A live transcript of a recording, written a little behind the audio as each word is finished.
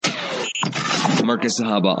Marcus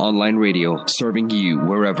Sahaba Online Radio, serving you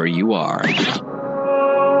wherever you are.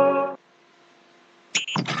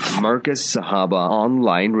 Marcus Sahaba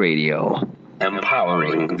Online Radio,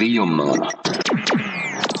 empowering the Ummah.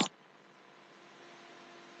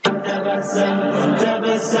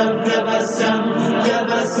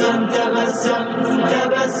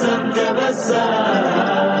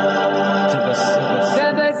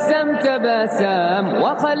 تبسم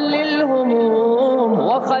وخل الهموم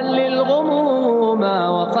وخل الغموم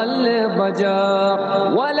وخل الضجر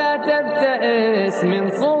ولا تبتئس من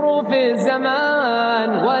صروف الزمان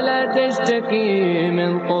ولا تشتكي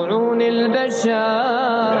من طعون البشر.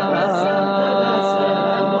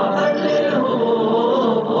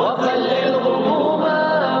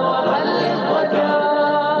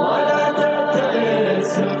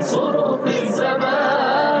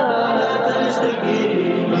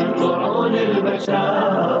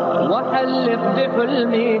 وحلق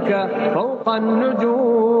بحلمك فوق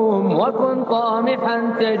النجوم وكن طامحا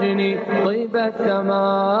تجني طيب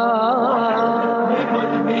السماء.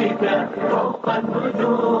 بحلمك فوق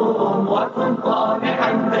النجوم وكن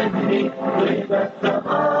طامحا تجني طيب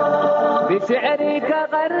السماء. بشعرك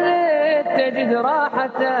غرد تجد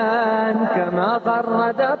راحة كما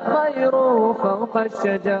غرد الطير فوق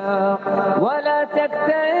الشجر ولا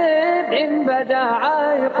تكتئب إن بدا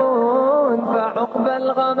عائق فعقب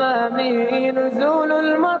الغمام نزول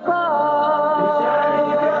المطر.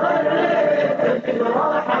 بشعرك غرد تجد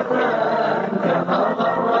راحة كما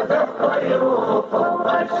غرد الطير فوق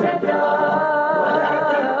الشجر ولا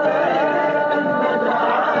تكتئب إن بدا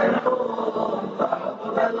عائق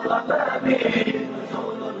فعقب الغمام نزول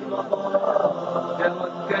المطر.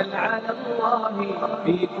 توكل على الله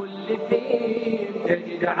في كل حين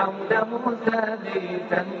تجد عونه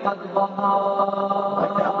ثابتا قد ظهر.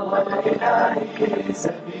 بتقوى الإله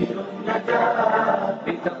سبيل النجاة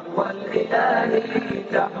بتقوى الإله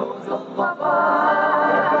تحوز الظفر.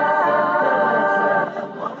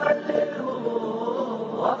 وخل الهموم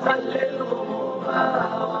وخل الغموم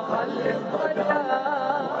وخل الضجر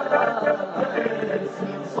ولا تبتئس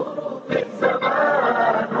من صروف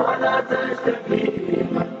الزمان ولا تشتكي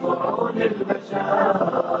من طعون البشر.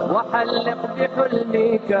 وحلق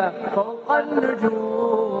بحلمك فوق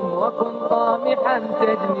النجوم وكن طامحا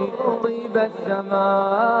تجني طيب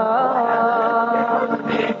السماء.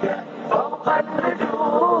 بحلمك فوق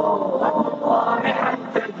النجوم وكن طامحا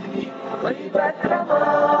تجني طيب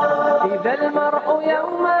السماء. إذا المرء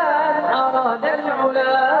يوما أراد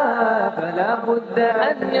العلا فلا بد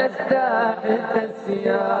أن يستعد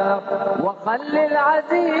السياق وخل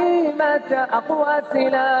العزيمة أقوى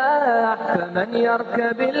سلاح فمن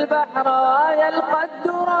يركب البحر يلقى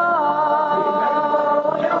الدراع.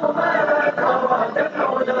 يوما أراد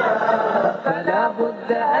العلا فلا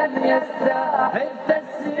بد أن يستعد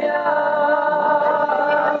السياق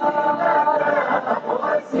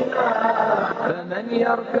أقوى سلاح فمن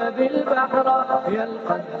يركب البحر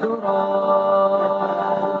يلقى الدراع.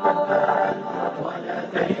 ولا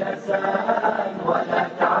تيأسا ولا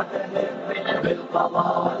تعتذر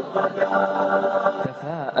بالقضاء والقدر.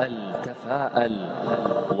 تفاءل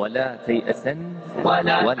ولا تيأسا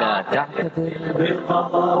ولا تعتذر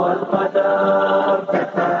بالقضاء والقدر.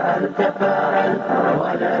 تفاءل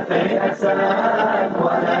ولا تيأسا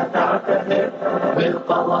ولا تعتذر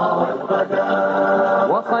بالقضاء والقدر.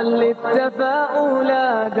 وخل التفاؤل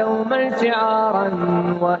دوما شعارا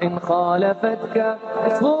وإن خالفتك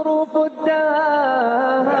ظروف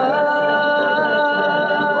الدهر.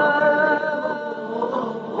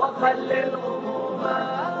 وخل الغموم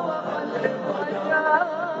وخل الضجر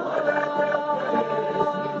ولا تبتئس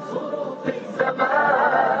من صروف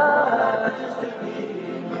الزمان تشتكي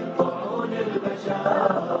من طعون البشر.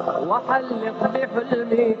 وحلق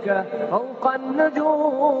بحلمك فوق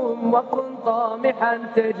النجوم وكن طامحا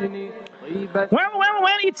تجني.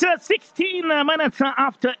 Well, it's 16 minutes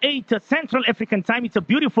after 8 Central African time. It's a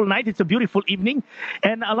beautiful night. It's a beautiful evening.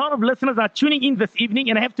 And a lot of listeners are tuning in this evening.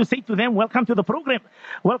 And I have to say to them, welcome to the program.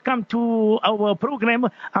 Welcome to our program.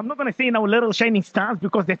 I'm not going to say in our little shining stars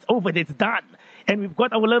because that's over. That's done. And we've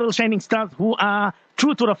got our little shining stars who are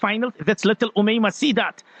true to the finals. That's little Umayma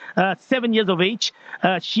Sidat, 7 years of age.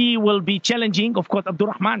 She will be challenging, of course,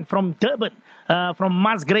 Abdurrahman from Durban. From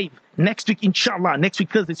Musgrave next week, inshallah, next week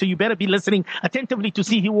Thursday. So you better be listening attentively to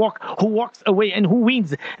see who walks away and who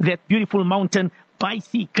wins that beautiful mountain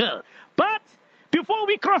bicycle. But before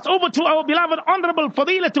we cross over to our beloved Honorable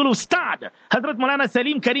Fadilatul Ustad, Hazrat Maulana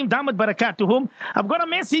Salim Karim Damat Barakatuhum, I've got a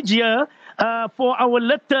message here for our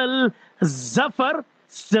little Zafar,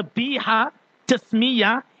 Sabiha,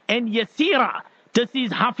 Tasmiya, and Yasira. This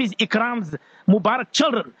is Hafiz Ikram's Mubarak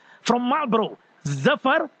children from Marlborough.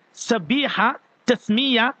 Zafar, Sabiha,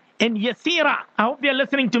 Tasmiya, and Yasira. I hope they're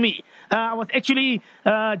listening to me. I was actually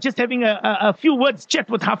just having a few words chat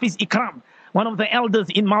with Hafiz Ikram, one of the elders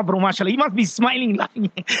in Marlborough, mashallah. He must be smiling,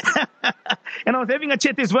 laughing. And I was having a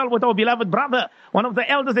chat as well with our beloved brother, one of the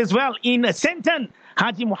elders as well in Senton,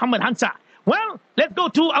 Haji Muhammad Hansa. Well, let's go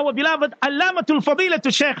to our beloved Allamatul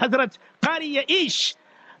Fadilatul Sheikh Hazrat Qari Yaish.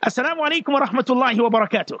 Assalamu alaikum wa rahmatullahi wa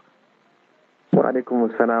barakatuh. وعليكم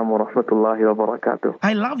السلام ورحمة الله وبركاته.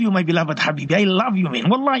 I love you, my beloved Habibi. I love you, man.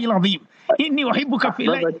 Wallahi al-azim. Inni uhibbuka fi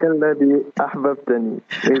Allah. أحببك الذي أحببتني.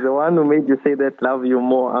 He's the one who made you say that, love you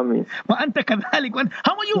more, Amin. وأنت كذلك.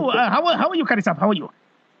 How are you? How are you, Karisab? How are you?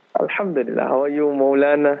 Alhamdulillah. How are you,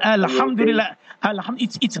 Maulana? Alhamdulillah.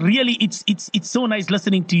 It's really so nice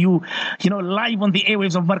listening to you, live on the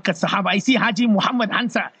airwaves of Markaz Sahaba. I see Haji Muhammad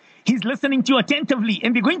Hansa. He's listening to you attentively,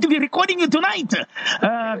 and they're going to be recording you tonight.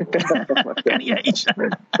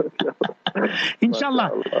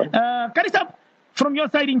 Inshallah. Karisab, from your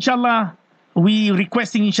side, inshallah, we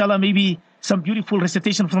requesting, inshallah, maybe some beautiful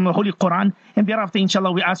recitation from the Holy Quran, and thereafter,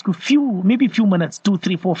 inshallah, we ask you maybe few minutes, 2,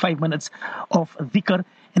 3, 4, 5 minutes of dhikr.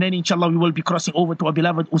 And then, inshallah, we will be crossing over to our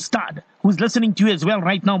beloved Ustad, who's listening to you as well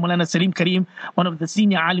right now, Maulana Salim Kareem, one of the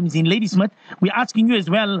senior alims in Ladysmith. We're asking you as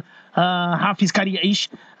well, Hafiz Qari Yaish,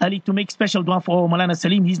 Ali, to make special dua for Maulana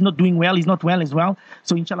Salim. He's not doing well. He's not well as well.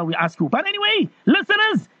 So, inshallah, we ask you. But anyway,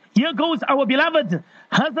 listeners, here goes our beloved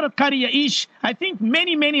Hazrat Qari Yaish. I think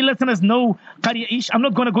many listeners know Qari Yaish. I'm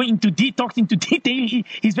not going to go into detail.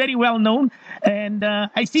 He's very well known. And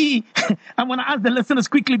I see, I'm going to ask the listeners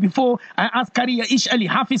quickly before I ask Qari Yaish Ali,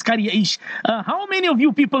 Hafiz Qari Yaish. How many of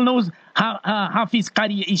you people knows Hafiz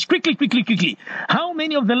Qari Yaish? Quickly. How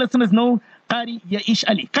many of the listeners know Qari Yaish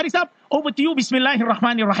Ali? Qari Sahab, over to you. Bismillahir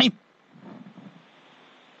Rahmanir Rahim.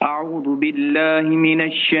 أعوذ بالله من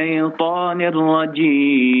الشيطان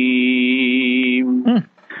الرجيم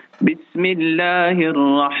بسم الله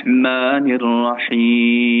الرحمن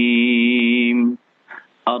الرحيم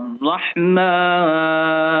الرحمن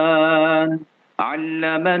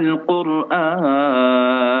علم القرآن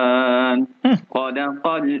خلق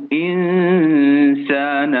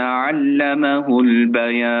الإنسان علمه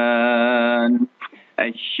البيان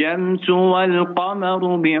الشمس والقمر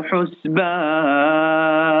بحسبان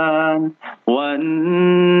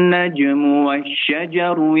والنجم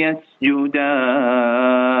والشجر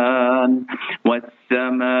يسجدان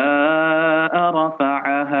والسماء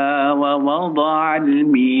رفعها ووضع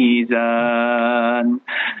الميزان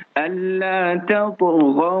ألا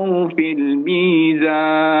تطغوا في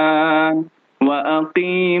الميزان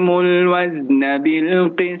وأقيموا الوزن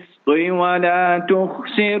بالقسط ولا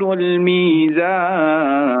تخسروا الميزان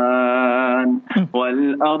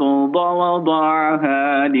والأرض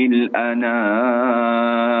وضعها للأنام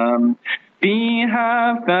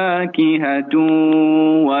فيها فاكهة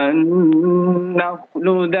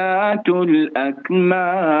والنخل ذات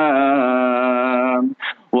الأكمام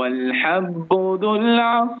والحب ذو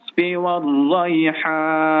العصف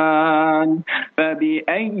والريحان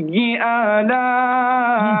فبأي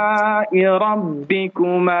آلاء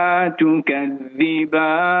ربكما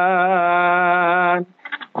تكذبان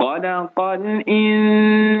خلق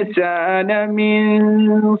الإنسان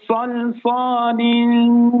من صلصال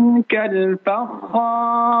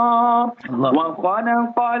كالفخار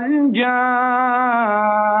وخلق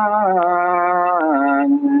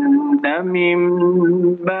الجان من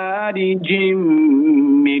مارج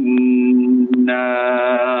من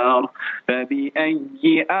نار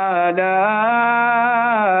فبأي آلاء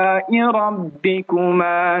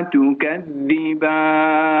ربكما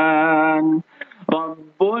تكذبان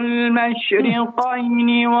رب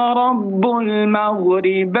المشرقين ورب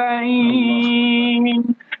المغربين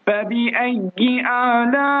فبأي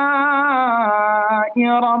آلاء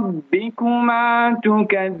ربكما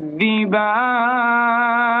تكذبان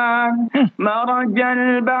مرج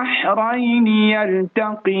البحرين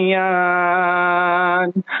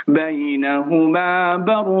يلتقيان بينهما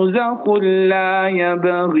برزخ لا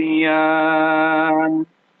يبغيان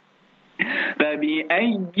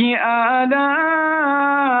فبأي آلاء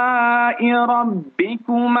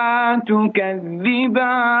ربكما تكذبان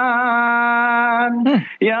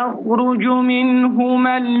يخرج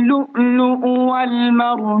منهما اللؤلؤ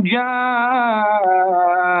والمرجان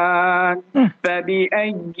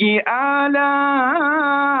فبأي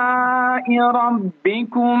آلاء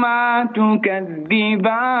ربكما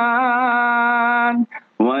تكذبان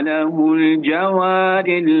وله الجوار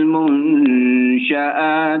المنشآت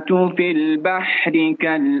في البحر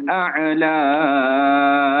كالأعلام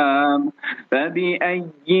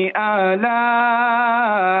فبأي آلاء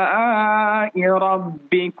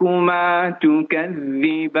ربكما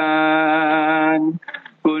تكذبان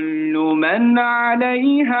كل من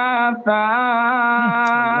عليها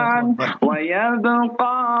فان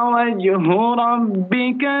ويبقى وجه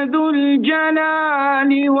ربك ذو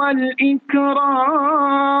الجلال والإكرام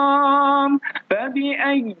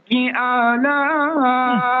فبأي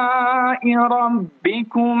آلاء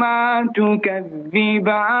ربكما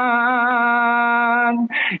تكذبان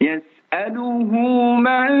يسأله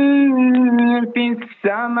من في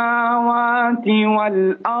السماوات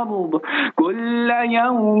والأرض كل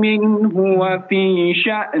يوم هو في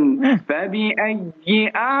شأن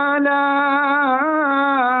فبأي آلاء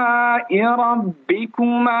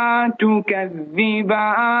ربكما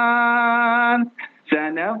تكذبان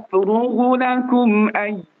سنفرغ لكم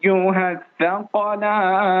أيها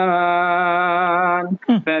الثقلان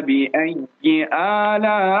فبأي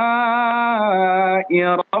آلاء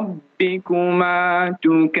ربكما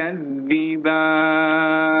تكذبان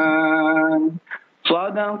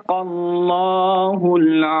صدق الله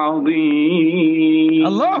العظيم.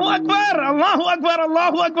 الله أكبر الله أكبر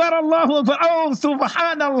الله أكبر الله أكبر. Oh,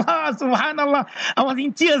 subhanallah, subhanallah. I was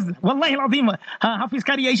in tears. Wallahi al-azim. Hafiz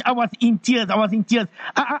Kariya, I was in tears. I was in tears.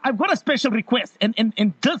 I've got a special request, and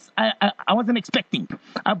this I wasn't expecting.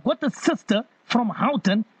 I've got a sister from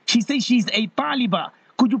Houghton. She says she's a Taliba.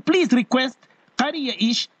 Could you please request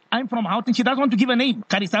Kariya-ish? I'm from Houghton. She doesn't want to give a name,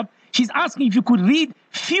 Karisab. She's asking if you could read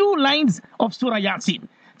few lines of Surah Yasin.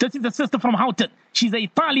 This is the sister from Houghton. She's a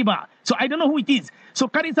Taliba. So I don't know who it is. So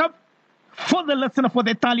Karisab, for the listener, for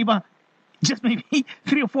the Taliba, just maybe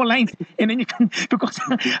 3 or 4 lines, and then you can, because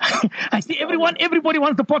I see everybody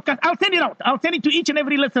wants the podcast. I'll send it out. I'll send it to each and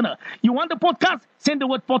every listener. You want the podcast? Send the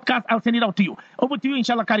word podcast. I'll send it out to you. Over to you,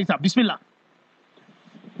 inshallah, Karisab. Bismillah.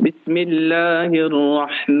 بسم الله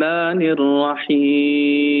الرحمن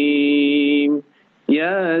الرحيم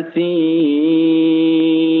ياسين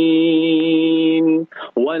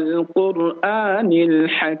والقرآن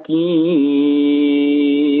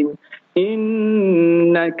الحكيم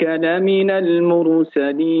إنك لمن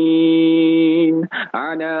المرسلين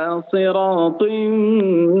على صراط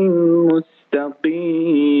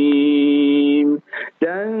مستقيم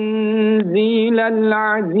تنزيل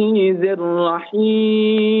العزيز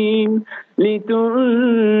الرحيم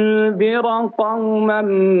لتنذر قوما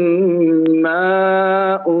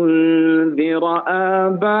ما أنذر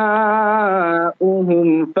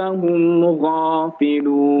آباؤهم فهم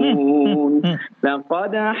غافلون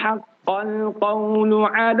لقد حق القول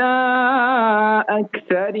على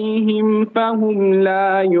أكثرهم فهم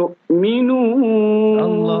لا يؤمنون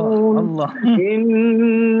الله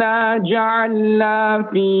إنا جعلنا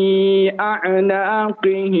في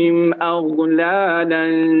أعناقهم أغلالا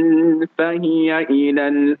فهي إلى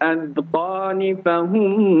الأذقان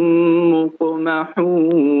فهم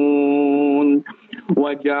مقمحون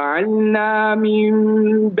وجعلنا من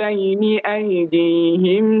بين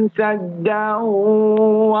أيديهم سدا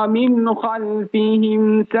ومن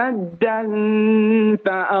خلفهم سدا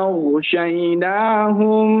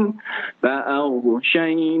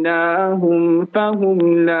فأغشيناهم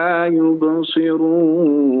فهم لا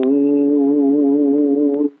يبصرون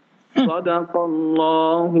صدق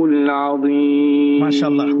الله العظيم.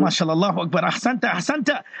 MashaAllah, Allahu Akbar.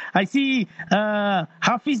 Ahsanta. I see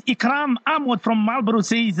Hafiz Ikram Ahmad from Marlborough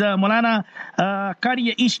says, Maulana,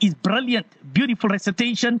 Kariya-ish is brilliant. Beautiful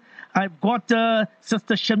recitation. I've got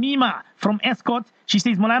Sister Shamima from Escort. She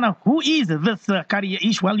says, Maulana, who is this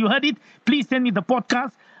Kariya-ish? Well, you heard it. Please send me the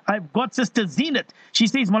podcast. I've got Sister Zinat. She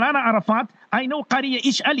says, Maulana Arafat, I know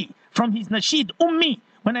Kariya-ish Ali from his nasheed, Ummi.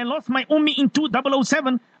 When I lost my Ummi in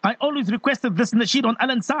 2007, I always requested this nasheed on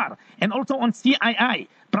Al-Ansar and also on CII.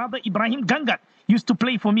 Brother Ibrahim Gangat used to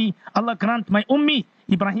play for me. Allah grant my Ummi,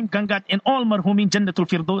 Ibrahim Gangat, and all marhumin Jannatul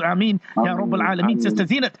Firdaus. Ameen. Ya Rabbal Alameen. Sister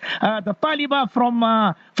Zinat. The Taliba from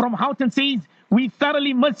Houghton says, we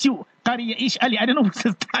thoroughly miss you, Kariya-ish Ali. I don't know who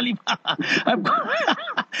says Taliba. I've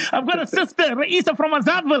got a sister, Raisa from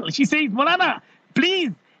Azadville. She says, Maulana,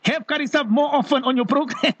 please have Karisab more often on your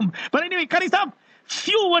program. But anyway, Karisab,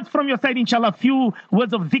 few words from your side, inshallah, few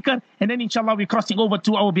words of dhikr, and then inshallah we're crossing over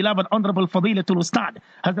to our beloved Honorable Fadilatul Ustad,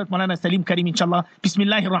 Hazrat Maulana Salim Karim, inshallah.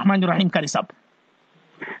 Bismillahir Rahmanir Rahim, Karisab.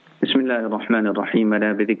 بسم الله الرحمن الرحيم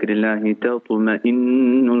ألا بذكر الله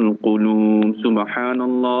تطمئن القلوب سبحان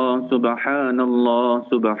الله سبحان الله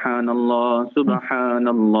سبحان الله سبحان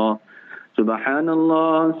الله سبحان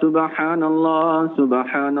الله سبحان الله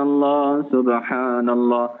سبحان الله سبحان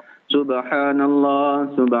الله سبحان الله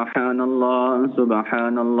سبحان الله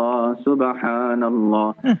سبحان الله سبحان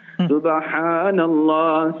الله سبحان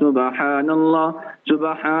الله سبحان الله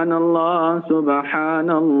سبحان الله سبحان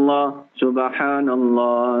الله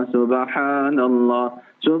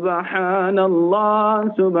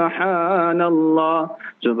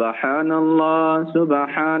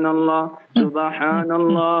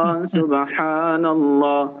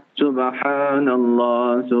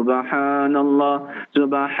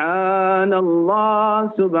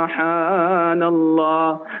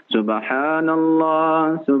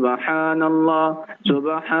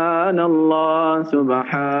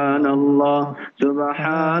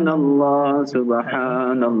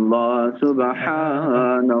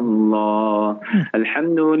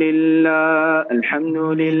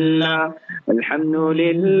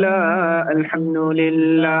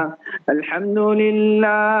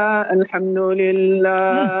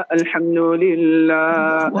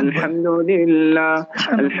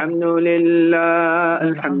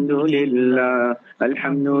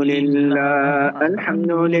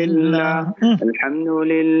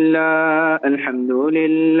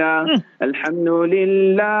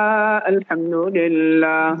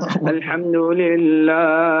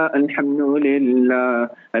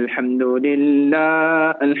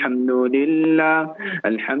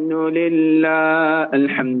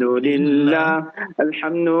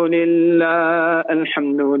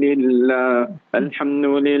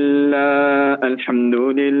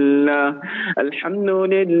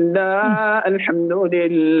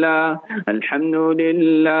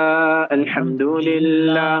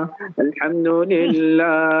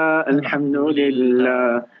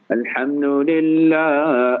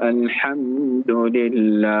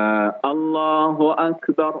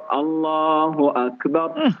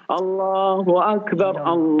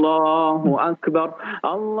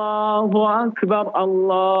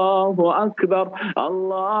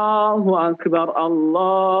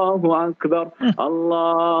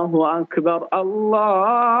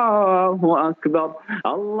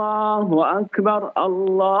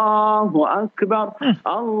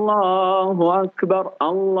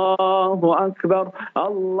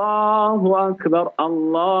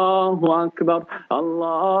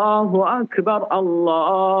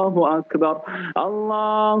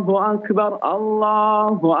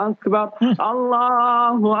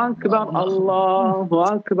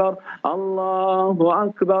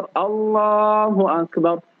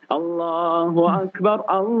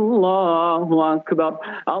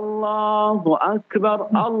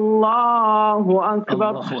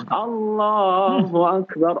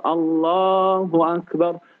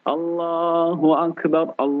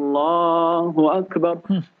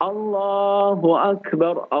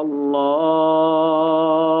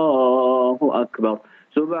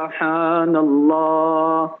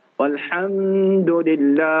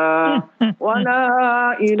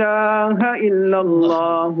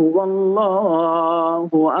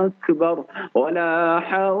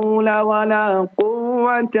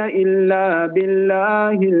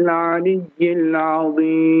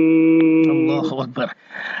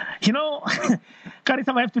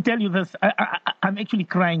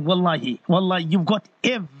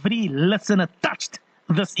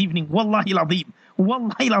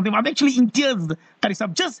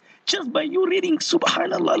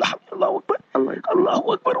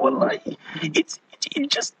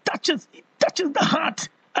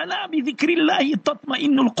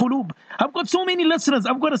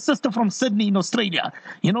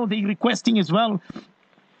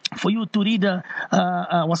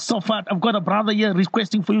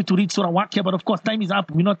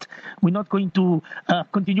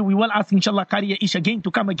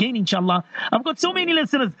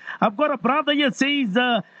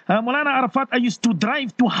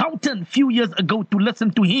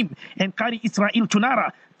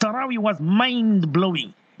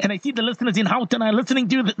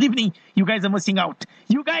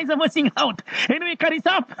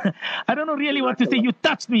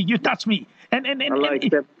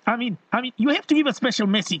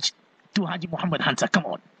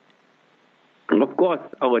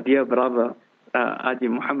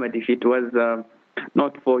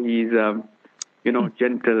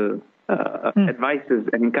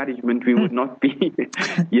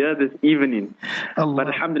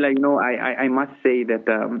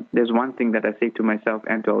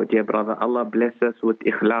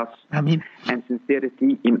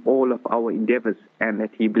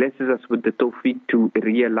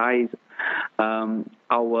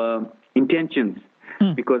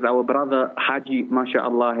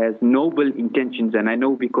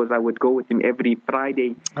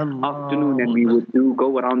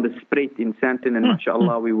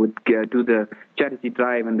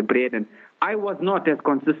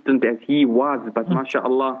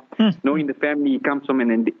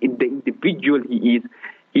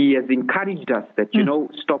he has encouraged us that,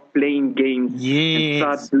 stop playing games and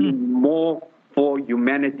start doing more for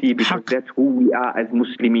humanity, because that's who we are as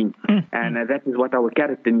Muslimin. And that is what our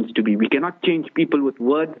character needs to be. We cannot change people with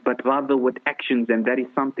words, but rather with actions. And that is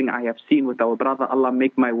something I have seen with our brother. Allah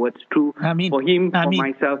make my words true for him, for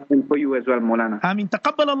myself, and for you as well, Maulana. Ameen.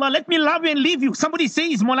 Taqabbal Allah. Let me love you and leave you. Somebody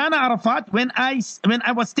says, Maulana Arafat, when I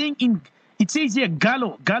was staying in, it says here,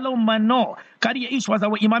 Galo Mano. Qari Aish was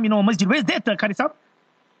our Imam in our masjid. Where's that, Qari Sahab?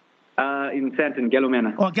 In Santon,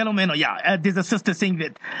 Galomena. Oh, Galomena, yeah. There's a sister saying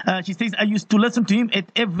that. She says, I used to listen to him at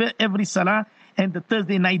every salah and the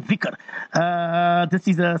Thursday night dhikr. This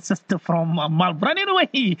is a sister from Malbran. Anyway,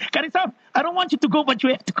 Qari Sahab, I don't want you to go, but you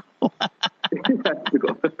have to go.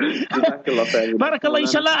 Barakallah,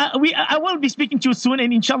 inshallah. I will be speaking to you soon,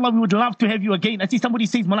 and inshallah, we would love to have you again. I see somebody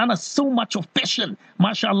says, Maulana, so much of passion,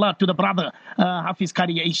 mashallah, to the brother, Hafiz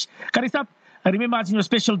Qari Aish. Qari Sahab, remember, as in your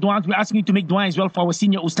special du'as, we're asking you to make du'a as well for our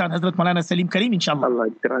senior Ustad, Hazrat Maulana Salim Kareem, inshallah. Allah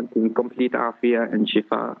grant him complete afiyah and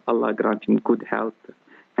shifa. Allah grant him good health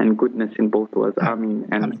and goodness in both worlds. Ameen.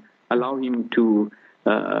 And allow him to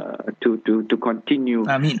continue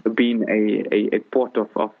being a port of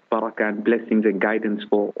barakah and blessings and guidance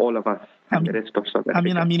for all of us and the rest of South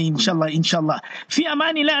Africa. Ameen, inshallah. Fi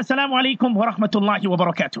amanillah, assalamu alaikum wa rahmatullahi wa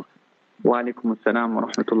barakatuh. Wa alaikum assalam wa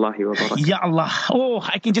rahmatullahi wa barakatuh. Ya Allah. Oh,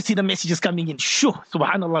 I can just see the messages coming in. Shoo,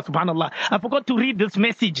 subhanallah. I forgot to read this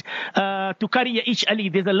message to Qari Aish Ali.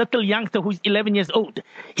 There's a little youngster who's 11 years old.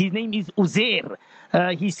 His name is Uzair.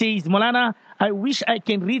 He says, Maulana, I wish I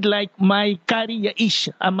can read like my Qari Aish.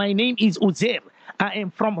 My name is Uzair. I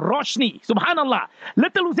am from Roshni. Subhanallah.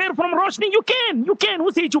 Little Uzair from Roshni, you can.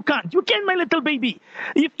 Who said you can't? You can, my little baby.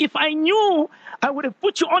 If I knew, I would have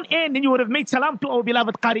put you on air and you would have made salam to our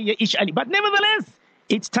beloved Qari Aish Ali. But nevertheless,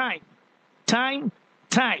 it's time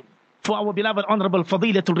for our beloved Honorable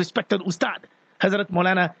Fadilatul Respected Ustad, Hazrat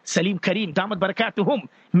Maulana Salim Kareem, Damat Barakatuhum.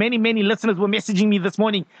 Many listeners were messaging me this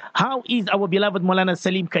morning. How is our beloved Maulana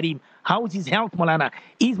Salim Kareem? How is his health, Maulana?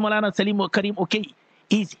 Is Maulana Salim Kareem okay?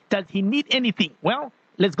 Does he need anything? Well,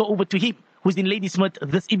 let's go over to him, who's in Ladysmith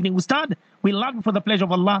this evening. Ustad, we love you for the pleasure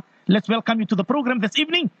of Allah. Let's welcome you to the program this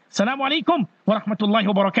evening. Assalamu alaikum wa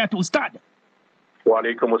rahmatullahi wa barakatuh, Ustad. Wa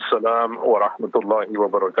alaikum assalam wa rahmatullahi wa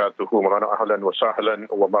barakatuh. Maulana ahlan wa sahlan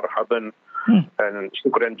wa marhaban. And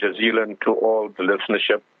shukran jazilan to all the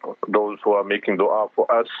listenership, those who are making dua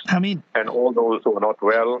for us. Ameen. And all those who are not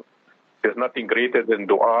well. There's nothing greater than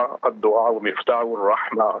dua. Ad-dua miftahur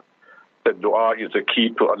rahmah. That dua is the key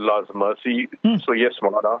to Allah's mercy. So yes,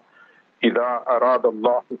 Maulana, إِذَا أَرَادَ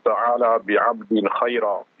اللَّهُ تَعَالَى بِعَبْدٍ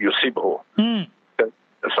خَيْرًا يُصِبْهُ.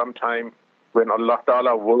 Sometime when Allah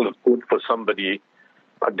Ta'ala wills good for somebody,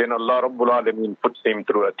 then Allah Rabbul Alameen puts him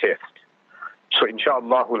through a test. So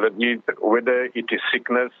inshallah, whether it is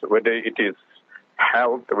sickness, whether it is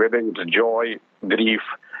health, whether it is joy, grief,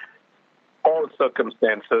 all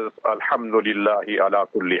circumstances, alhamdulillahi ala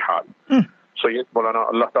kulli hal. So yes,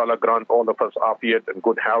 Maulana, Allah Ta'ala grant all of us afiyat and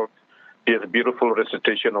good health. There's a beautiful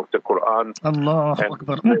recitation of the Quran. Allahu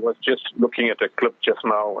Akbar. I was just looking at a clip just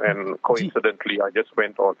now, and coincidentally, I just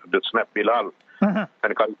went on to the Snap Bilal, and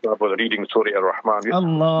Qari Sahab was reading Surah Ar-Rahman.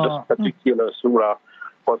 This particular surah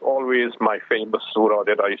was always my famous surah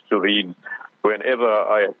that I used to read whenever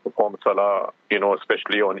I performed salah,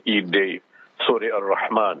 especially on Eid day, Surah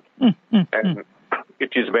Ar-Rahman. And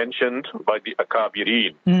it is mentioned by the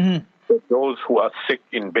Akabirin. Those who are sick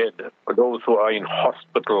in bed, those who are in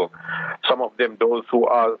hospital, some of them those who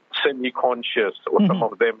are semi-conscious, or some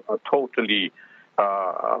of them are totally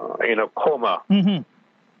in a coma.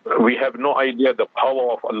 We have no idea the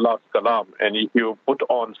power of Allah's kalam. And if you put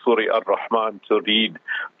on Surah Ar-Rahman to read,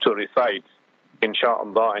 to recite,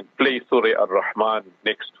 inshallah, and play Surah Ar-Rahman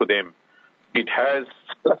next to them, it has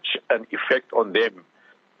such an effect on them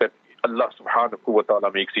that Allah subhanahu wa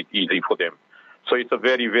ta'ala makes it easy for them. So it's a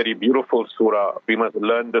very, very beautiful surah. We must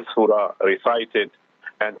learn the surah, recite it,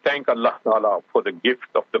 and thank Allah Ta'ala for the gift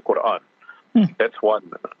of the Quran. That's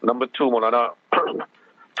one. Number two, Maulana,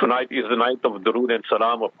 tonight is the night of Durood and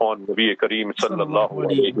Salam upon Nabi Kareem sallallahu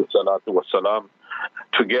alayhi wa sallam.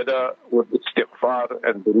 Together with istighfar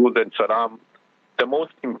and Durood and Salam, the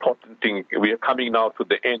most important thing, we are coming now to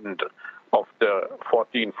the end of the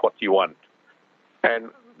 1441. And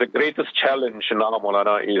the greatest challenge now,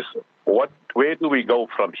 Maulana, is where do we go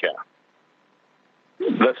from here?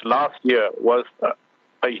 This last year was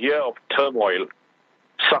a year of turmoil,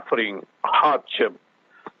 suffering, hardship.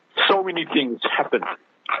 So many things happened.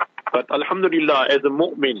 But alhamdulillah, as a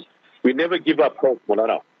mu'min, we never give up hope,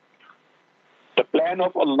 Maulana. The plan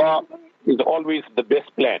of Allah is always the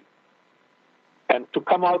best plan. And to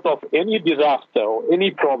come out of any disaster or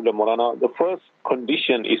any problem, Maulana, the first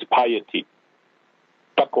condition is piety,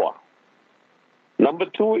 taqwa. Number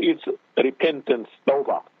 2 is repentance,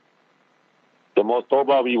 tawbah. The more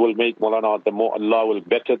tawbah we will make, Maulana, the more Allah will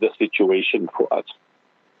better the situation for us.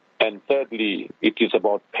 And thirdly, it is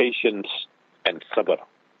about patience and sabr.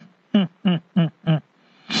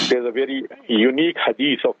 There's a very unique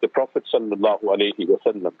hadith of the Prophet sallallahu alaihi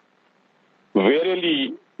wasallam.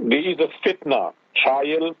 Verily, there is a fitna,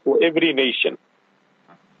 trial for every nation.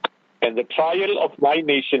 And the trial of my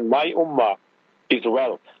nation, my ummah, is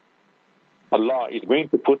wealth. Allah is going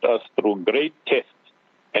to put us through great tests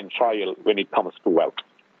and trial when it comes to wealth.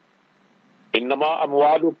 Innama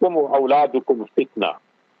amwalukum wa awladukum fitna.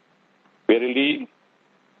 Verily,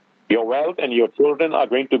 your wealth and your children are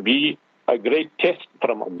going to be a great test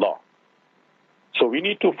from Allah. So we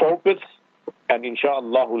need to focus and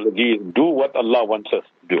insha'Allah do what Allah wants us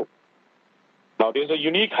to do. Now there's a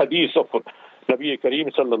unique hadith of Nabi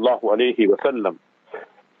Kareem sallallahu alayhi wa sallam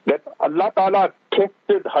that Allah Ta'ala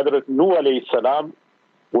tested Hazrat Nuh alayhi salam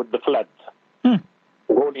with the floods. The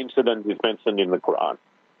whole incident is mentioned in the Quran.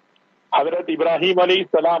 Hazrat Ibrahim alayhi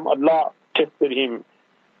salam, Allah tested him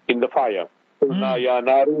in the fire. Ya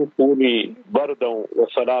naru kuni bardan wa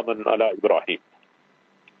salaman ala Ibrahim.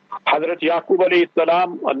 Hazrat Yaqub alayhi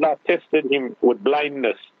salam, Allah tested him with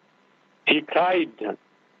blindness. He cried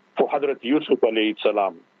for Hazrat Yusuf alayhi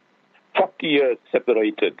salam. 40 years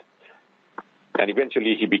separated. And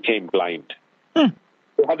eventually he became blind. So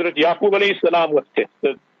Hazrat Yaqub alayhi salam was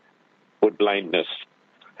tested with blindness.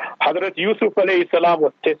 Hazrat Yusuf alayhi salam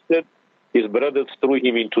was tested. His brothers threw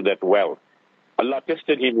him into that well. Allah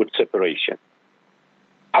tested him with separation.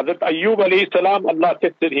 Hazrat Ayyub alayhi salam, Allah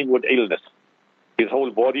tested him with illness. His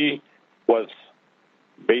whole body was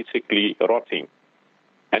basically rotting.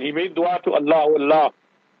 And he made dua to Allah, oh Allah,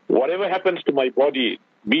 whatever happens to my body,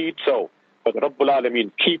 be it so. But Rabbul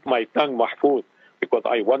Alameen, keep my tongue mahfuz, because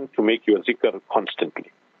I want to make your zikr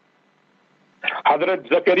constantly. Hazrat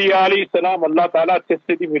Zakaria alayhi salam, Allah Ta'ala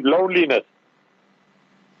tested him with loneliness.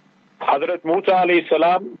 Hazrat Musa alayhi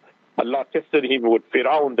salam, Allah tested him with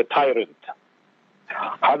Firaun, the tyrant.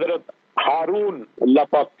 Hazrat Harun, Allah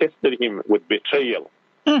tested him with betrayal.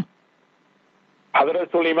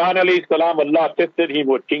 Hazrat Sulaiman alayhi salam, Allah tested him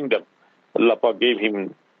with kingdom. Allah gave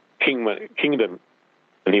him kingdom,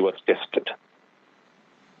 and he was tested.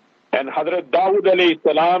 And Hazrat Dawud alayhi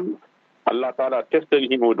salam, Allah Ta'ala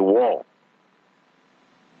tested him with war.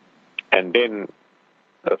 And then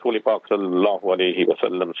Rasulullah sallallahu alayhi wa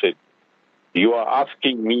sallam said, you are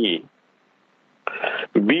asking me,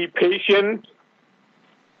 be patient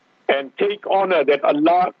and take honor that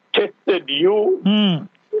Allah tested you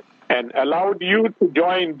and allowed you to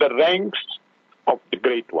join the ranks of the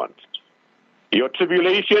great ones. Your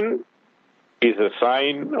tribulation is a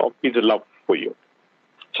sign of His love for you.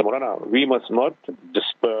 So, Maulana, we must not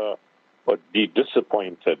despair or be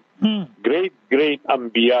disappointed. Great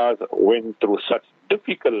Anbiyas went through such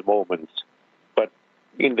difficult moments, but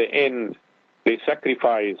in the end, they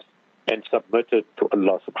sacrificed and submitted to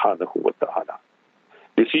Allah subhanahu wa ta'ala.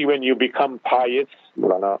 You see, when you become pious,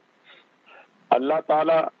 Maulana, Allah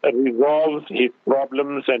Ta'ala resolves His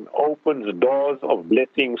problems and opens doors of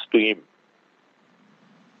blessings to him.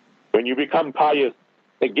 When you become pious,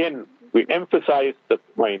 again, we emphasize the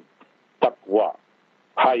point, taqwa,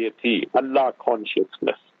 piety, Allah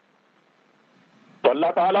consciousness. So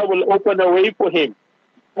Allah Ta'ala will open a way for him.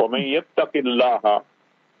 وَمَنْ يَتَّقِ اللَّهَ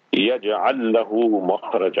يَجْعَلْ لَهُ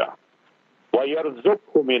مَخْرَجًا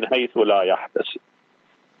وَيَرْزُقْهُ مِنْ حَيْثُ لَا يَحْتَسِبُ.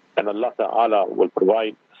 And Allah Ta'ala will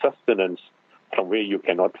provide sustenance from where you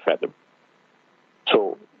cannot fathom.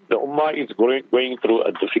 So the Ummah is going through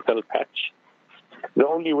a difficult patch. The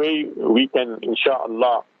only way we can,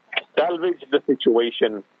 insha'Allah, salvage the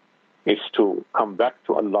situation is to come back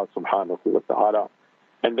to Allah subhanahu wa ta'ala.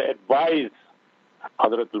 And the advice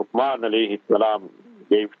Hazrat Luqman alayhi salam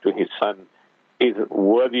gave to his son is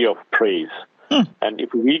worthy of praise. And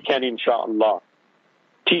if we can, insha'Allah,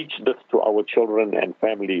 teach this to our children and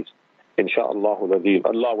families, insha'Allah,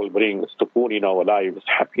 Allah will bring sukoon in our lives,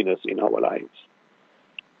 happiness in our lives.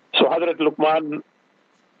 So Hazrat Luqman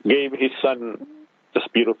gave his son this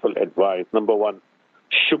beautiful advice. Number 1,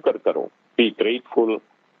 shukr karo. Be grateful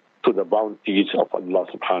to the bounties of Allah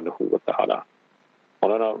subhanahu wa ta'ala.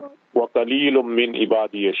 وَقَلِيلٌ مِّنْ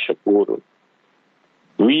عِبَادِيَ الشَّكُورُ.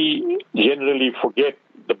 We generally forget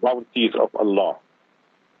the bounties of Allah.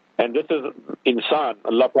 And this is insan.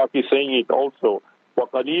 Allah Pak is saying it also.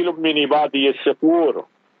 وَقَلِيلٌ مِّنْ عِبَادِيَ الشَّكُورُ.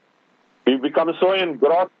 We become so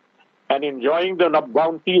engrossed and enjoying the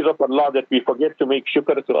bounties of Allah that we forget to make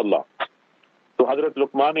shukr to Allah. So Hazrat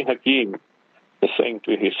Luqman Hakim saying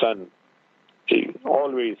to his son,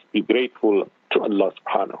 always be grateful to Allah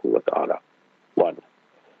subhanahu wa ta'ala. One.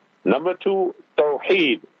 Number two,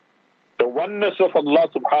 Tawheed, the oneness of Allah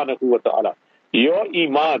subhanahu wa ta'ala. Your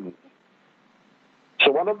Iman.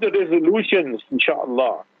 So one of the resolutions,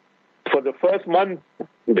 inshallah, for the first month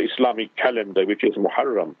in the Islamic calendar, which is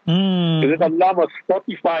Muharram, is that Allah must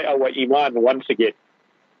fortify our Iman once again.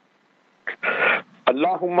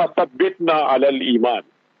 Allahumma thabbitna ala al-Iman.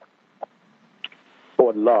 Oh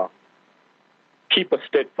Allah, keep us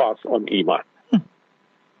steadfast on Iman.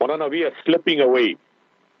 Maulana, we are slipping away.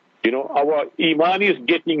 Our Iman is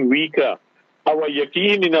getting weaker. Our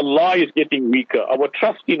yaqeen in Allah is getting weaker. Our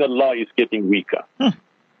trust in Allah is getting weaker.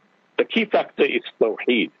 The key factor is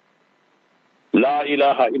Tawheed. La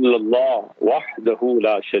ilaha illallah wahdahu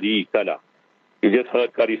la sharika lah. You just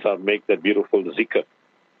heard Qari Sahib make that beautiful zikr.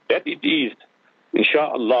 That it is,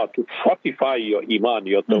 insha'Allah, to fortify your Iman,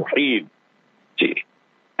 your Tawheed.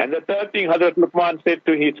 And the third thing Hazrat Luqman said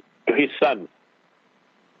to his son,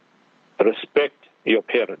 respect your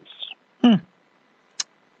parents.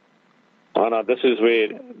 Anna, this is where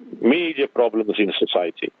major problems in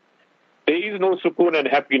society. There is no sukoon and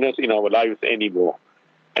happiness in our lives anymore,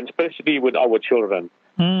 and especially with our children.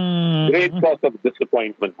 Great cause of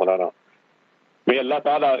disappointment, Maulana. May Allah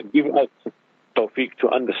Ta'ala give us tawfiq to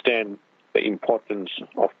understand the importance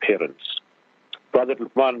of parents. Brother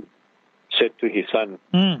Luqman said to his son,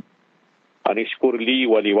 Anishkur li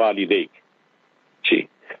wa li walidayk.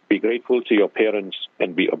 Be grateful to your parents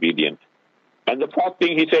and be obedient. And the fourth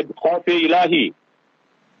thing he said, Khawf ilahi.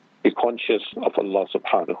 Be conscious of Allah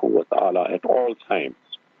subhanahu wa ta'ala at all times.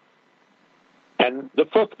 And the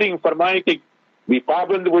first thing, farmaya ki, be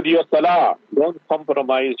paband with your salah. Don't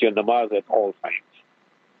compromise your namaz at all times.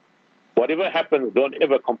 Whatever happens, don't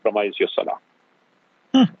ever compromise your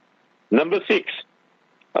salah. Number 6,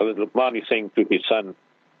 Hazrat Luqman is saying to his son,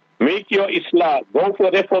 make your islah, go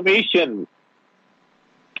for reformation.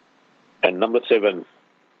 And number 7,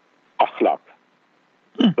 akhlaq.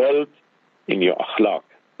 Build in your akhlaq.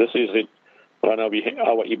 This is it. Our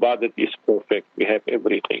ibadat is perfect. We have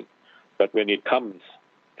everything. But when it comes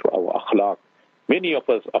to our akhlaq, many of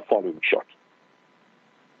us are falling short.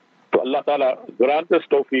 So Allah Ta'ala grant us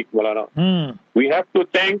tawfiq, Maulana. We have to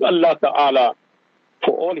thank Allah Ta'ala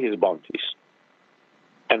for all His bounties.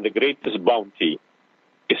 And the greatest bounty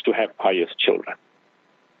is to have pious children.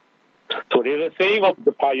 So there's a saying of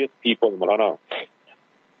the pious people, Maulana.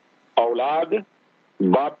 Aulad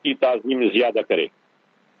baap ki taazim zyada kare.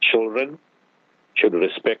 Children should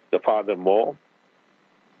respect the father more.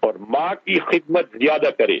 Or maa ki khidmat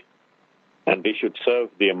zyada kare. And they should serve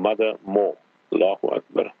their mother more. Allahu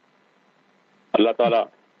Akbar. Allah Ta'ala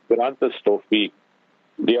grant us tawfiq.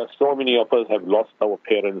 There are so many of us have lost our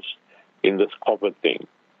parents in this COVID thing.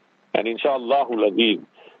 And inshaAllahul Azeem,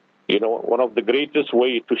 one of the greatest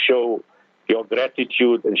ways to show your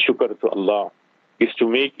gratitude and shukr to Allah is to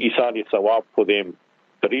make Isali Sawab for them,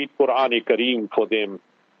 read Quran-e-Kareem for them,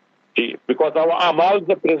 because our amals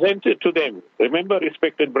are presented to them. Remember,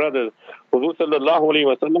 respected brothers, Huzur Sallallahu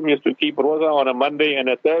Alaihi Wasallam used to keep Roza on a Monday and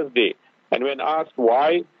a Thursday. And when asked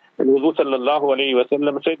why, and Huzur Sallallahu Alaihi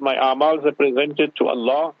Wasallam said, my amals are presented to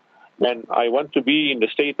Allah, and I want to be in the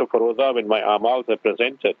state of Roza when my amals are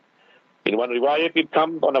presented. In one riwayat, it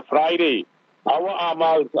comes on a Friday. Our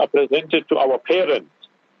amals are presented to our parents.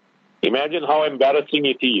 Imagine how embarrassing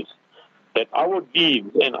it is that our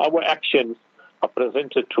deeds and our actions are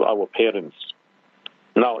presented to our parents.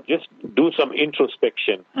 Now, just do some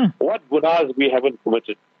introspection. What gunas we haven't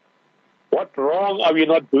committed? What wrong are we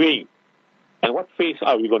not doing? And what face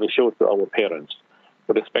are we going to show to our parents?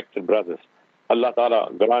 Respected brothers, Allah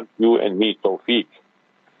Ta'ala grant you and me tawfiq.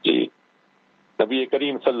 Nabi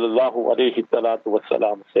Kareem Sallallahu Alaihi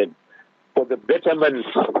Wasallam said, for the betterment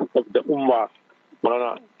of the Ummah,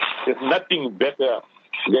 there's nothing better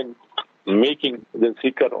than making the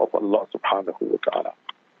zikr of Allah Subhanahu wa Ta'ala.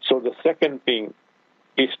 So the second thing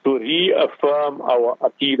is to reaffirm our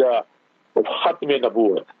aqidah of Khatm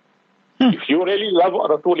Nabuwwat. If you really love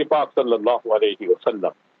Rasul Pak Sallallahu Alaihi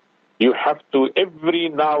Wasallam, you have to every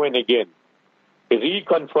now and again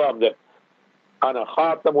reconfirm that Ana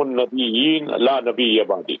Khatamun Nabiyyin La Nabiyya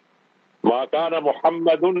Ba'di. Ma kana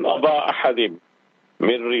Muhammadun Aba Ahadim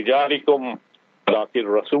min Rijalikum Lakin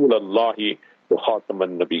Rasulallahi wa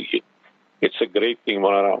Khataman Nabiyyin. It's a great thing,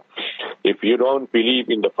 Maulana. If you don't believe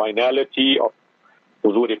in the finality of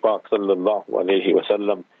Huzur Pak Sallallahu Alaihi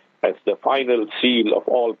Wasallam as the final seal of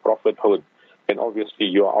all prophethood, then obviously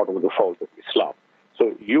you are out of the fold of Islam.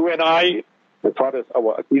 So you and I, as far as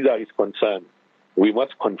our aqidah is concerned, we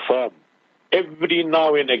must confirm every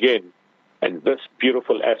now and again, and this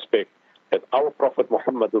beautiful aspect, that our Prophet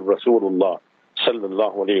Muhammadur Rasulullah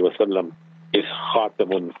sallallahu alayhi wa sallam is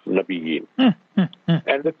Khatamun Nabiyyin.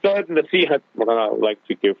 And the third nasihat I would like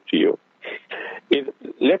to give to you is,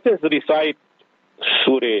 let us recite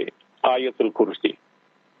Surah Ayatul Kursi.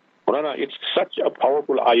 It's such a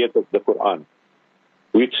powerful ayat of the Quran.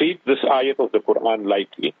 We treat this ayat of the Quran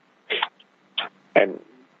lightly. And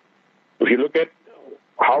if you look at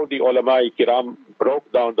how the ulama kiram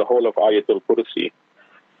broke down the whole of Ayatul Kursi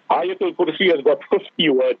has got 50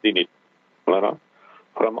 words in it.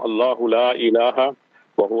 From Allahu la ilaha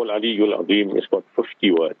wa huwa al-aliyyul azim, it's got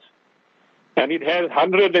 50 words. And it has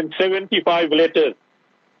 175 letters.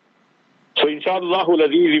 So inshallah,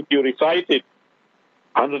 if you recite it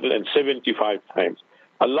 175 times,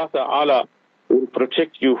 Allah Ta'ala will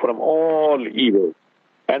protect you from all evil.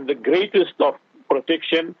 And the greatest of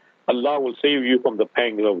protection, Allah will save you from the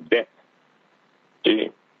pangs of death.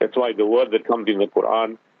 See? That's why the word that comes in the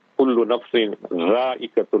Quran, kullu nafsin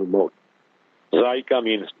za'ikatul maut. Za'ika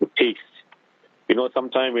means to taste.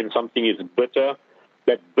 Sometimes when something is bitter,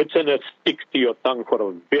 that bitterness sticks to your tongue for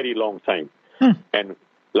a very long time. And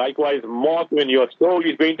likewise, moth, when your soul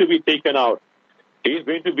is going to be taken out, there is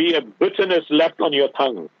going to be a bitterness left on your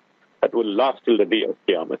tongue that will last till the day of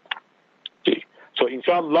Qiyamah. See? So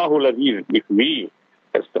inshallah, if we,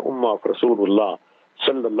 as the Ummah of Rasulullah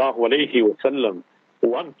sallallahu alayhi wa sallam,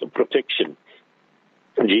 want protection,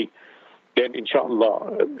 then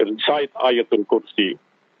inshallah, recite Ayatul Kursi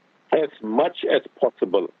as much as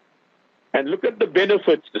possible. And look at the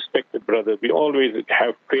benefits, respected brothers. We always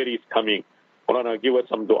have queries coming. Qur'an, give us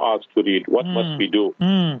some du'as to read. What must we do?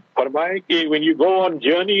 When you go on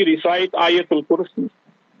journey, recite Ayatul Kursi.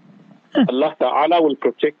 Allah Ta'ala will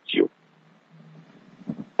protect you.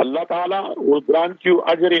 Allah Ta'ala will grant you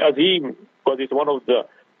Ajr Azim, because it's one of the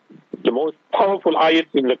most powerful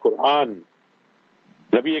ayats in the Quran.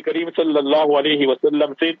 Nabi Kareem sallallahu alayhi wa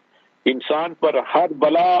sallam said, इंसान पर हर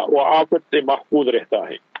बला व आफत से महफूज रहता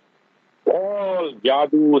है. All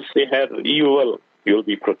jadoo, sihr, evil, you'll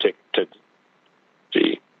be protected.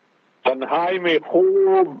 See, तन्हाई में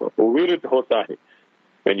खूब विरद होता है.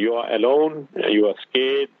 When you are alone, you are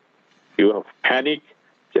scared, you have panic,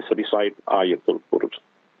 just recite Ayatul Kursi.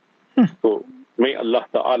 So may Allah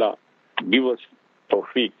Ta'ala give us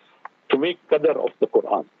tawfiq to make qadr of the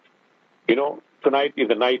Quran. Tonight is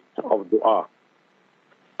the night of dua.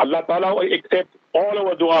 Allah Ta'ala will accept all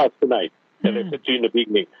our du'as tonight. As I said to you in the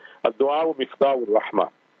beginning, ad-du'a miftahur rahmah.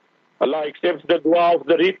 Allah accepts the dua of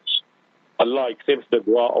the rich. Allah accepts the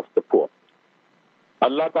dua of the poor.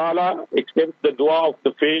 Allah Ta'ala accepts the dua of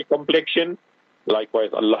the fair complexion. Likewise,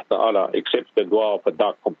 Allah Ta'ala accepts the dua of a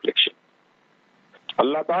dark complexion.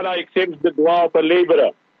 Allah Ta'ala accepts the dua of a laborer.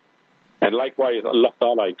 And likewise, Allah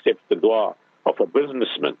Ta'ala accepts the dua of a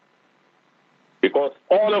businessman. Because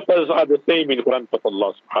all of us are the same in front of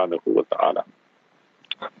Allah subhanahu wa ta'ala.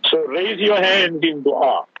 So raise your hand in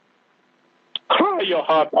dua. Cry your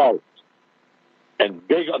heart out. And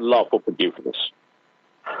beg Allah for forgiveness.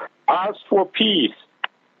 Ask for peace.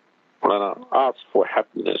 Ask for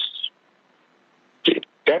happiness.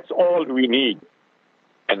 That's all we need.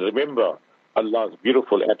 And remember Allah's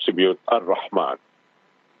beautiful attribute, Ar-Rahman.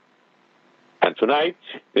 And tonight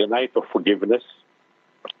is a night of forgiveness.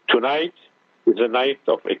 Tonight is a night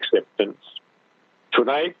of acceptance.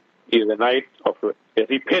 Tonight is a night of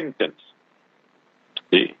repentance.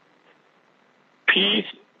 The peace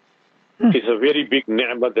is a very big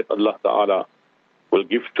ni'mah that Allah Ta'ala will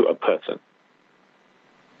give to a person.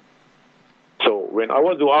 So when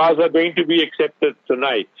our du'as are going to be accepted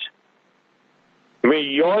tonight, may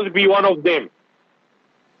yours be one of them.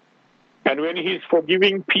 And when He's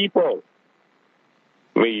forgiving people,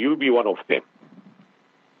 may you be one of them.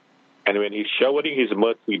 And when He's showering His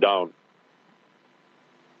mercy down,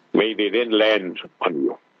 may they then land on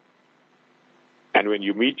you. And when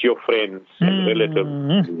you meet your friends and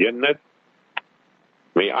relatives in Jannah,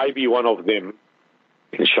 may I be one of them,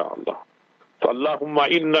 inshallah. So Allahumma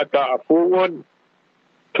innaka afuun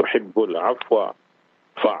tuhibbul afwa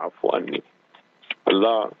fa'afu anni.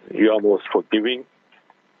 Allah, you are most forgiving,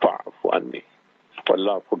 fa'afu anni.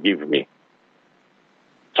 Allah, forgive me.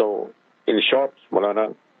 So, in short,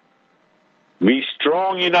 Maulana, be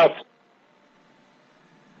strong enough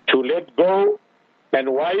to let go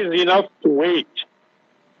and wise enough to wait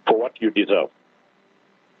for what you deserve.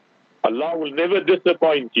 Allah will never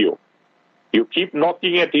disappoint you. You keep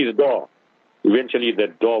knocking at His door. Eventually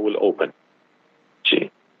that door will open.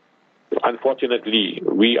 See? Unfortunately,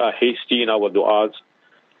 we are hasty in our du'as.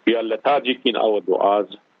 We are lethargic in our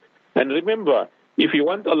du'as. And remember, if you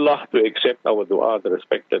want Allah to accept our du'as,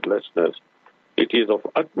 respected listeners, it is of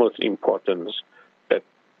utmost importance that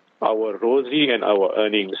our rosy and our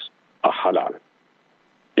earnings are halal.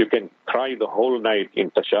 You can cry the whole night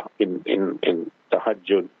in tahajjud,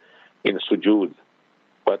 in sujood,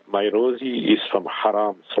 but my rosy is from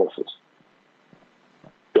haram sources.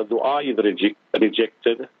 Your dua is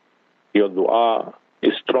rejected. Your dua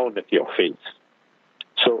is thrown at your face.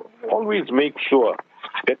 So always make sure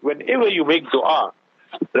that whenever you make dua,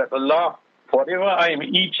 that Allah, whatever I'm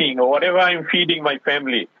eating or whatever I'm feeding my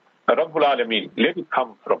family, Rabbul Alameen, let it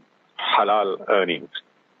come from halal earnings.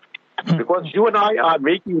 Because you and I are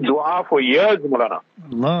making dua for years, Mulana.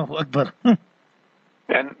 Allahu Akbar.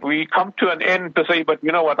 And we come to an end to say, but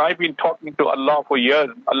you know what, I've been talking to Allah for years.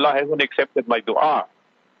 Allah hasn't accepted my dua.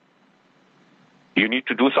 You need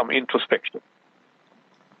to do some introspection.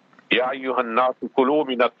 Ya ayyuhan nasu kulu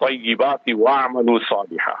min at-tayyibati wa'amalu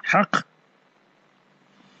salihah.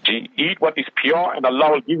 Eat what is pure and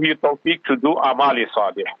Allah will give you tawfiq to do amali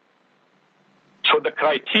salih. So the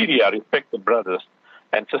criteria, respected brothers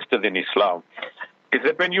and sisters in Islam, is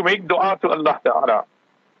that when you make dua to Allah Ta'ala,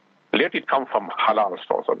 let it come from halal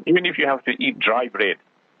source. Even if you have to eat dry bread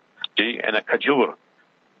and a kajur,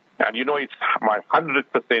 and you know it's my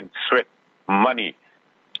 100% sweat money,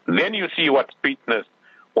 then you see what sweetness,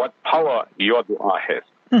 what power your dua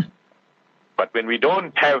has. But when we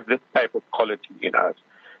don't have this type of quality in us,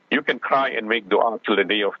 you can cry and make dua till the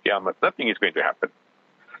day of Qiyamah. Nothing is going to happen.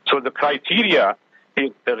 So the criteria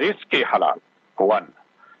is the rizq halal, one.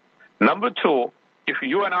 Number two, if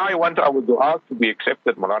you and I want our dua to be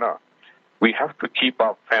accepted, Maulana, we have to keep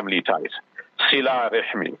our family ties. Sila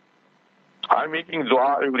rahmi. I'm making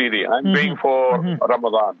dua every day. I'm going for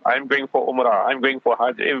Ramadan. I'm going for Umrah. I'm going for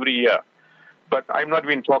Hajj every year. But I'm not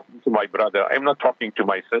even talking to my brother. I'm not talking to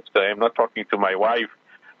my sister. I'm not talking to my wife.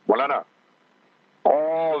 Maulana,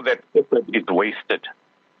 all that effort is wasted.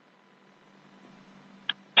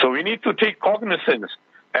 So we need to take cognizance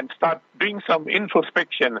and start doing some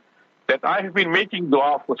introspection that I have been making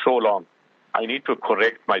dua for so long. I need to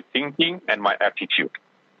correct my thinking and my attitude.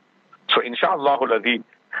 So inshaAllah al-Aziz,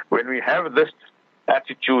 when we have this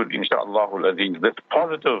attitude, inshaAllah al-Aziz, this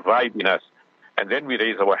positive vibe in us, and then we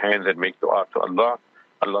raise our hands and make dua to Allah,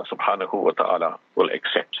 Allah subhanahu wa ta'ala will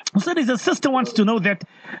accept. So there's a sister wants to know that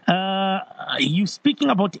you speaking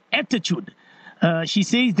about attitude. She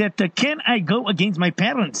says that can I go against my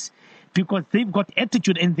parents because they've got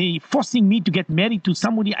attitude and they forcing me to get married to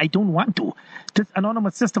somebody I don't want to? This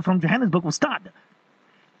anonymous sister from Johannesburg will start.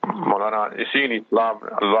 Maulana, you see in Islam,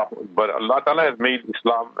 Allah Ta'ala has made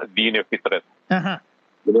Islam a deen of fitrat.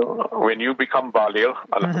 You know, when you become baligh,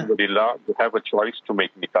 alhamdulillah, you have a choice to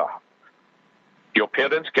make nikah. Your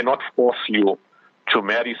parents cannot force you to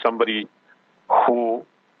marry somebody who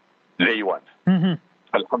they want.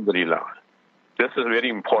 Alhamdulillah. This is very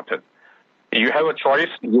important. You have a choice.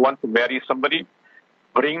 You want to marry somebody,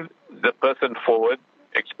 bring the person forward,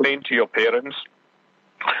 explain to your parents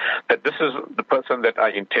that this is the person that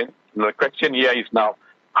I intend. And the question here is now,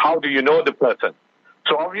 how do you know the person?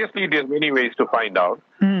 So obviously there's many ways to find out.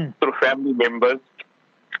 Through family members,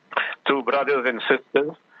 through brothers and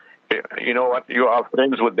sisters. You know what, you are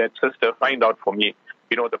friends with that sister, find out for me,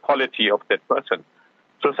 you know, the quality of that person.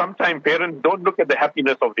 So sometimes parents don't look at the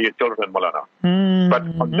happiness of their children, Maulana. But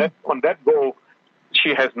on that go,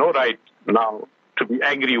 she has no right now to be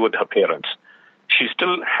angry with her parents. She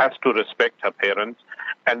still has to respect her parents.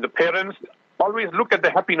 And the parents always look at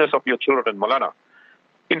the happiness of your children, Maulana.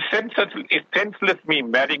 It's senseless me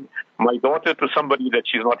marrying my daughter to somebody that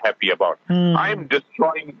she's not happy about. I am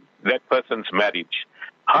destroying that person's marriage.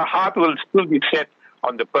 Her heart will still be set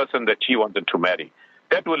on the person that she wanted to marry.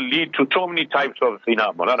 That will lead to so many types of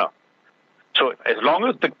zina, Maulana. So as long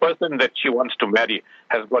as the person that she wants to marry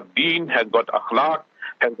has got deen, has got akhlaq,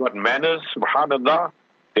 has got manners, subhanallah,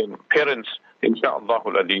 then parents, inshaAllah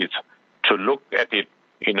al-Aziz, to look at it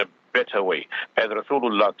in a better way. As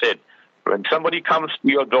Rasulullah said, when somebody comes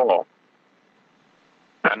to your door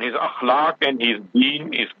and his akhlaq and his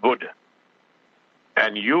deen is good,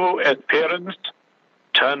 and you as parents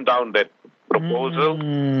turn down that proposal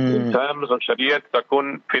in terms of Shariat,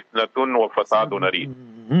 takun fitnatun wa fasadun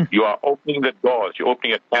arid. You are opening the doors, you're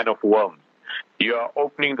opening a can of worms. You are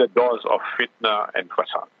opening the doors of fitna and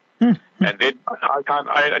fasad. And then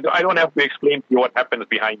I don't have to explain to you what happens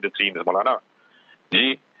behind the scenes, Maulana.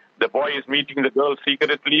 The boy is meeting the girl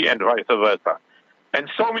secretly and vice versa. And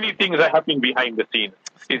so many things are happening behind the scenes.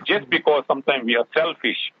 It's just because sometimes we are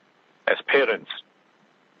selfish as parents.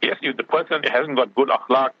 Yes, if the person hasn't got good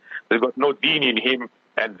akhlaq, there's got no deen in him,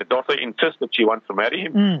 and the daughter insists that she wants to marry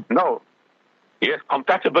him. No. Yes,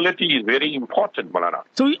 compatibility is very important, Maulana.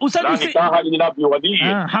 So, Ustad,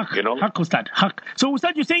 you know? Ustad. So,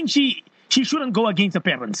 Ustad, you're saying she she shouldn't go against the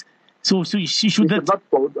parents. So she should. She should not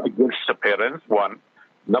go against the parents, one.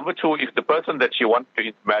 Number two, if the person that she wants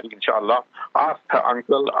to marry, inshallah, ask her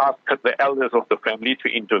uncle, ask the elders of the family to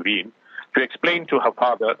intervene, to explain to her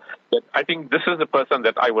father that I think this is the person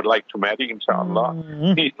that I would like to marry,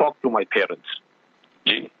 inshallah. Please talk to my parents.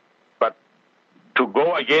 But to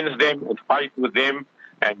go against them and fight with them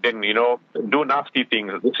and then, do nasty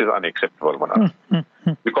things, this is unacceptable, Manana.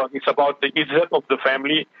 Because it's about the izzat of the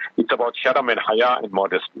family, it's about sharam and haya and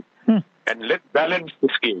modesty. And let's balance the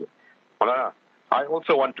scale. Manana, I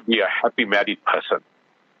also want to be a happy married person.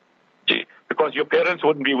 Because your parents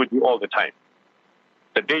wouldn't be with you all the time.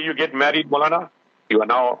 The day you get married, Maulana, you are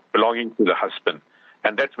now belonging to the husband.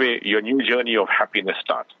 And that's where your new journey of happiness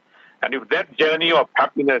starts. And if that journey of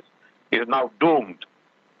happiness is now doomed,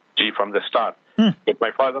 from the start, if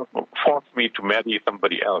my father forced me to marry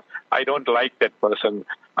somebody else, I don't like that person,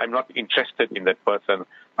 I'm not interested in that person,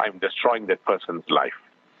 I'm destroying that person's life.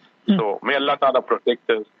 So may Allah Ta'ala protect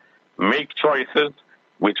us, make choices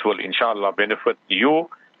which will, inshallah, benefit you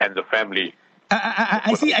and the family.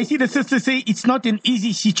 I see the sisters say it's not an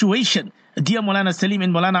easy situation. Dear Maulana Salim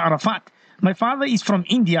and Maulana Arafat, my father is from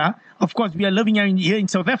India. Of course, we are living here in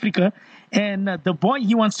South Africa. And the boy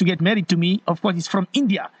he wants to get married to me, of course, is from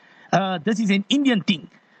India. This is an Indian thing.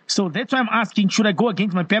 So that's why I'm asking, should I go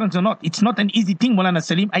against my parents or not? It's not an easy thing, Maulana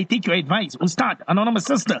Salim. I take your advice. Ustad, anonymous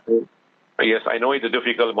sister. Yes, I know it's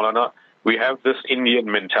difficult, Maulana. We have this Indian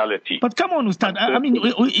mentality. But come on, Ustad. I mean,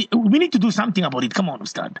 we need to do something about it. Come on,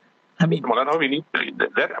 Ustad. I mean, Maulana,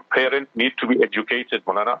 that parent need to be educated,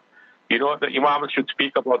 Maulana. The Imam should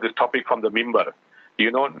speak about this topic from the mimbar.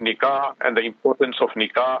 Nikah and the importance of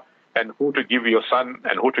nikah and who to give your son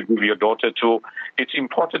and who to give your daughter to. It's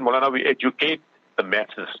important, Maulana, we educate the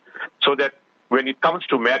masses so that when it comes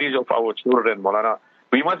to marriage of our children, Maulana,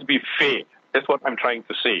 we must be fair. That's what I'm trying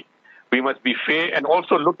to say. We must be fair and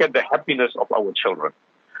also look at the happiness of our children.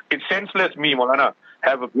 It's senseless me, Maulana,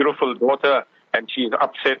 have a beautiful daughter and she is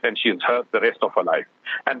upset and she is hurt the rest of her life.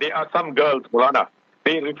 And there are some girls, Maulana,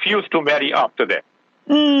 they refuse to marry after that.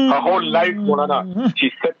 Her whole life, Maulana,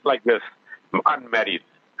 she sits like this, unmarried.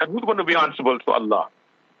 And who's going to be answerable to Allah?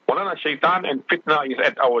 Maulana, shaitan and fitna is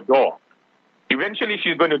at our door. Eventually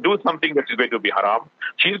she's going to do something that is going to be haram.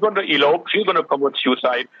 She's going to elope, she's going to commit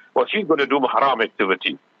suicide, or she's going to do haram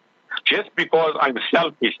activity. Just because I'm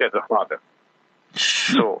selfish as a father.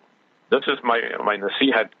 So, this is my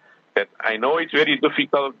nasihat, that I know it's very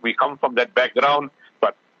difficult, we come from that background,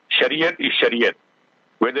 but Shariat is Shariat.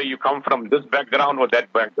 Whether you come from this background or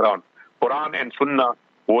that background, Quran and Sunnah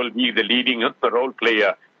will be the leading role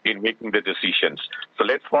player in making the decisions. So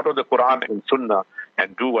let's follow the Quran and Sunnah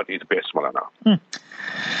and do what is best, Maulana.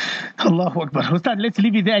 Allahu Akbar. Ustad, let's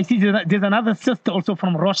leave it there. I see there's another sister also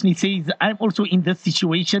from Roshni says, I'm also in this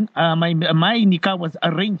situation. My nikah was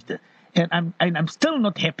arranged and I'm still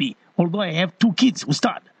not happy, although I have 2 kids,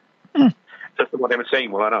 Ustad. That's what I'm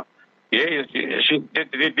saying, Maulana. Yeah,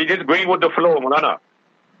 they're just going with the flow, Maulana.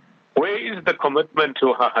 Where is the commitment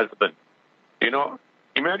to her husband?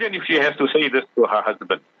 Imagine if she has to say this to her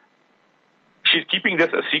husband. She's keeping this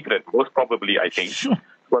a secret, most probably, I think. Sure.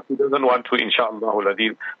 But she doesn't want to, inshallah,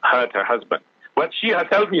 hurt her husband. But she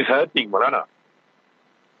herself is hurting, Maulana.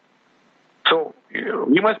 So,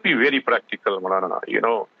 we must be very practical, Maulana.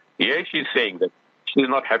 Yeah, she's saying that she's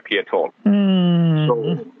not happy at all.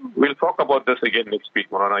 So, we'll talk about this again next week,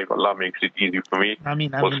 Maulana, if Allah makes it easy for me.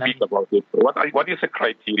 We'll speak about it. What is the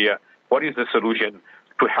criteria? What is the solution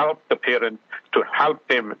to help the parents, to help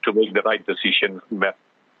them to make the right decisions with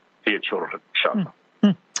their children, inshallah.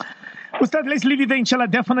 Ustad, let's leave it there, inshallah.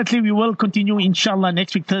 Definitely we will continue, inshallah,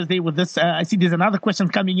 next week, Thursday with this. I see there's another question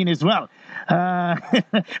coming in as well.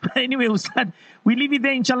 But anyway, Ustad, we leave it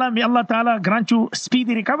there, inshallah. May Allah Ta'ala grant you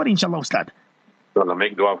speedy recovery, inshallah, Ustad. Allah,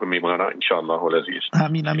 make dua for me, Maulana, inshallah, al-Aziz.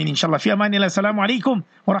 Ameen, inshallah. Fi amanillah. Assalamu alaikum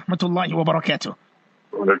wa rahmatullahi wa barakatuh.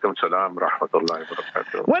 Walaikum salam, rahmatullahi wa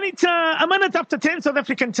barakatuh. Well, it's a minute after 10 South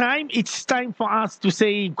African time. It's time for us to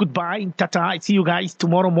say goodbye in Tata. I see you guys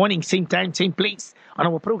tomorrow morning, same time, same place, on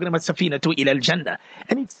our program at Safina to Ila Al-Jannah.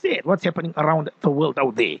 And it's sad what's happening around the world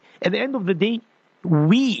out there. At the end of the day,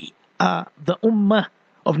 we are the ummah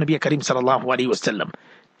of Nabi Karim sallallahu alayhi wasallam.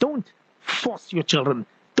 Don't force your children.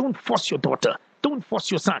 Don't force your daughter. Don't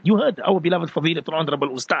force your son. You heard our beloved Fadilatul Honorable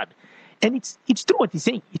Ustad. And it's true what he's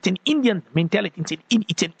saying. It's an Indian mentality.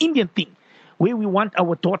 It's an Indian thing where we want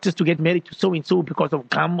our daughters to get married to so-and-so because of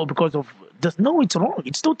gum or because of this. No, it's wrong.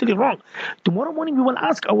 It's totally wrong. Tomorrow morning we will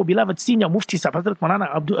ask our beloved senior Mufti Sahib, Hazrat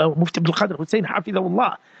Maulana Mufti Abdul Qadir Hussain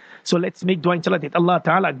Hafizahullah, So let's make dua, inshallah, that Allah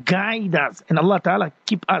Ta'ala guide us and Allah Ta'ala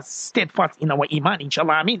keep us steadfast in our iman,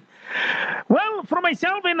 inshallah. Ameen. Well, for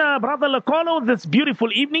myself and Brother Lakolo, this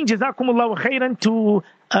beautiful evening, Jazakumullahu khairan to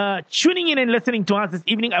tuning in and listening to us this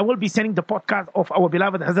evening. I will be sending the podcast of our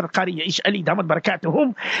beloved Hazrat Qari Yaish Ali Damat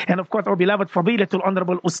Barakatuhum, and of course our beloved Fadilatul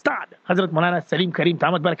Honorable Ustad Hazrat Maulana Salim Karim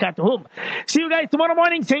Damat Barakatuhum. See you guys tomorrow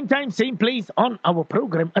morning, same time, same place on our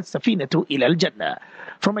program As-Safinatu ila al-Jannah.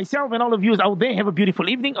 From myself and all of you out there, have a beautiful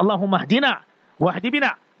evening. Allahumma hdina wa hdi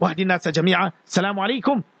bina wa hdi nasa jami'a. Assalamu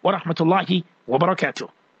alaikum wa rahmatullahi wa barakatuh.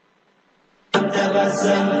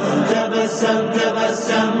 تبسم تبسم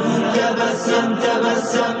تبسم تبسم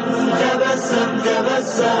تبسم تبسم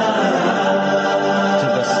تبسم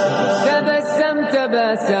تبسم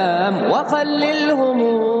تبسم وخلي